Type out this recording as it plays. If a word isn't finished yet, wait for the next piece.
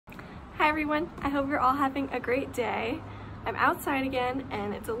Hi everyone, I hope you're all having a great day. I'm outside again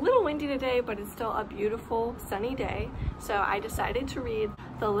and it's a little windy today, but it's still a beautiful sunny day. So I decided to read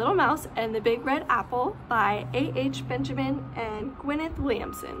The Little Mouse and the Big Red Apple by A.H. Benjamin and Gwyneth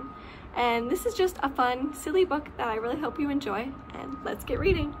Williamson. And this is just a fun, silly book that I really hope you enjoy, and let's get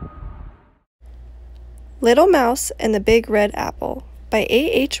reading. Little Mouse and the Big Red Apple by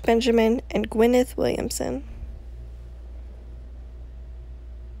A.H. Benjamin and Gwyneth Williamson.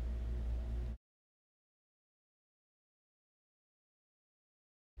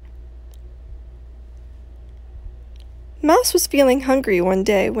 Mouse was feeling hungry one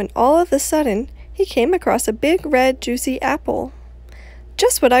day when all of a sudden he came across a big red juicy apple.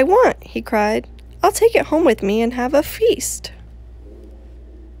 "Just what I want," he cried. "I'll take it home with me and have a feast."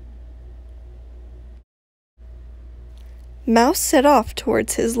 Mouse set off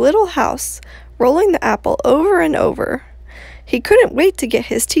towards his little house, rolling the apple over and over. He couldn't wait to get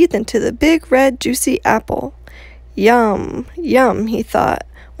his teeth into the big red juicy apple. Yum, yum, he thought,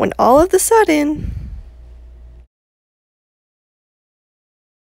 when all of a sudden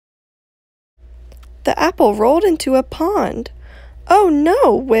the apple rolled into a pond. "Oh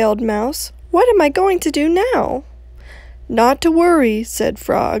no," wailed Mouse. "What am I going to do now?" "Not to worry," said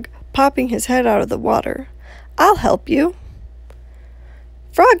Frog, popping his head out of the water. "I'll help you."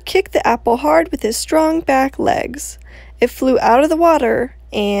 Frog kicked the apple hard with his strong back legs. It flew out of the water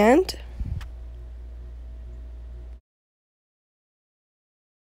and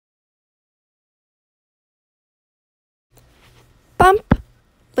bump!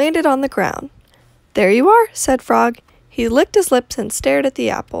 Landed on the ground. "There you are," said Frog. He licked his lips and stared at the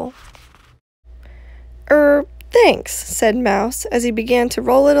apple. Thanks," said Mouse as he began to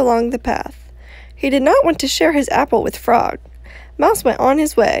roll it along the path. He did not want to share his apple with Frog. Mouse went on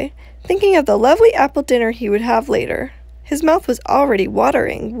his way, thinking of the lovely apple dinner he would have later. His mouth was already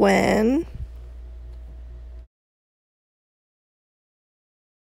watering when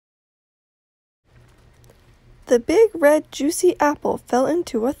the big red juicy apple fell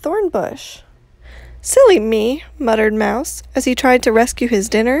into a thorn bush. "Silly me," muttered Mouse as he tried to rescue his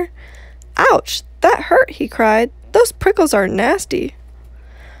dinner. "Ouch, that hurt," he cried. "Those prickles are nasty."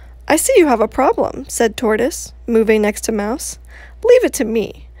 "I see you have a problem," said Tortoise, moving next to Mouse. "Leave it to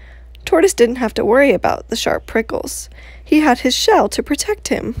me." Tortoise didn't have to worry about the sharp prickles. He had his shell to protect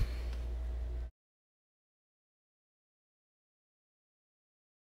him.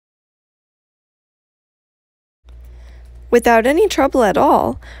 Without any trouble at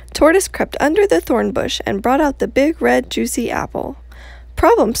all, Tortoise crept under the thorn bush and brought out the big red juicy apple.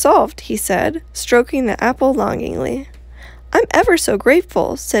 "Problem solved," he said, stroking the apple longingly. "I'm ever so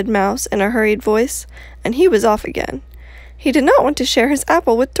grateful," said Mouse in a hurried voice, and he was off again. He did not want to share his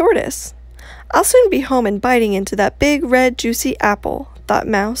apple with Tortoise. "I'll soon be home and biting into that big red juicy apple," thought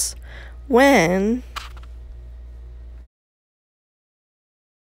Mouse, when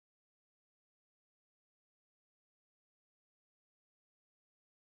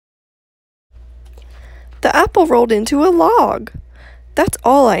the apple rolled into a log. "That's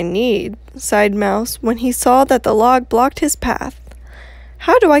all I need," sighed Mouse when he saw that the log blocked his path.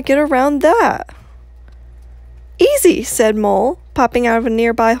 "How do I get around that?" "Easy," said Mole, popping out of a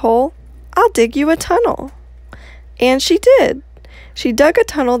nearby hole. "I'll dig you a tunnel." And she did. She dug a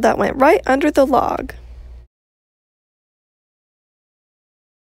tunnel that went right under the log.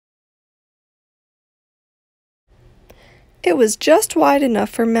 It was just wide enough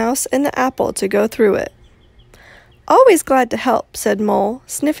for Mouse and the apple to go through it. "Always glad to help," said Mole,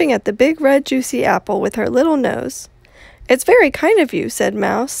 sniffing at the big red juicy apple with her little nose. "It's very kind of you," said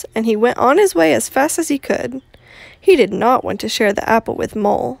Mouse, and he went on his way as fast as he could. He did not want to share the apple with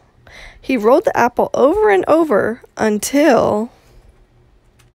Mole. He rolled the apple over and over until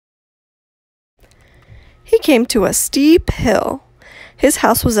he came to a steep hill. His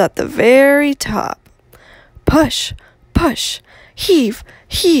house was at the very top. "Push, push, heave,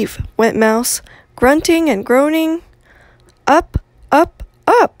 heave," went Mouse, grunting and groaning. Up, up,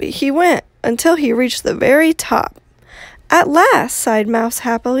 up he went until he reached the very top. "At last," sighed Mouse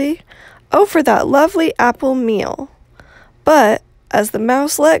happily. "Oh, for that lovely apple meal." But as the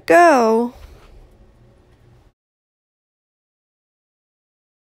mouse let go,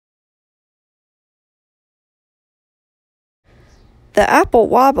 the apple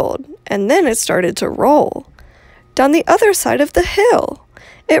wobbled, and then it started to roll. Down the other side of the hill,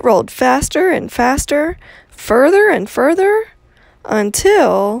 it rolled faster and faster, further and further,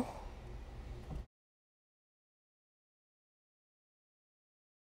 until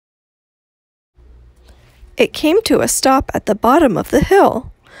it came to a stop at the bottom of the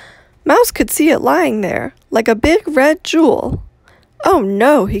hill. Mouse could see it lying there, like a big red jewel. "Oh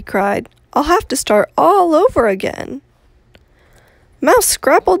no," he cried. "I'll have to start all over again." Mouse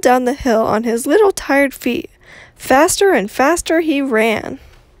scrabbled down the hill on his little tired feet. Faster and faster he ran.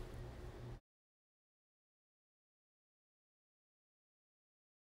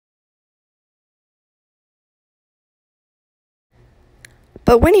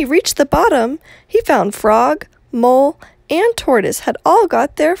 But when he reached the bottom, he found Frog, Mole, and Tortoise had all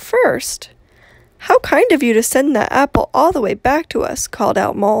got there first. "How kind of you to send that apple all the way back to us," called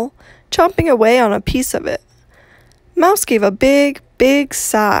out Mole, chomping away on a piece of it. Mouse gave a big, big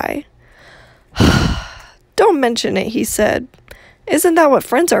sigh. "Don't mention it," he said. "Isn't that what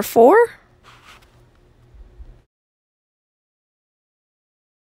friends are for?"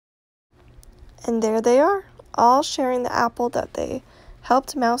 And there they are, all sharing the apple that they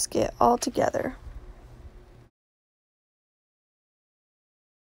helped Mouse get all together.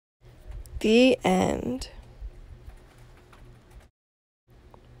 The end.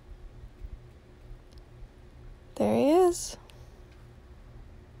 There he is.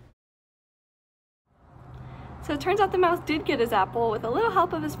 So it turns out the mouse did get his apple with a little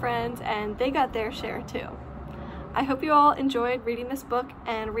help of his friends, and they got their share too. I hope you all enjoyed reading this book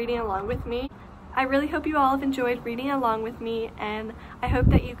and reading along with me. I really hope you all have enjoyed reading along with me, and I hope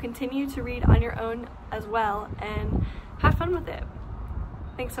that you continue to read on your own as well and have fun with it.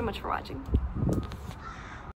 Thanks so much for watching.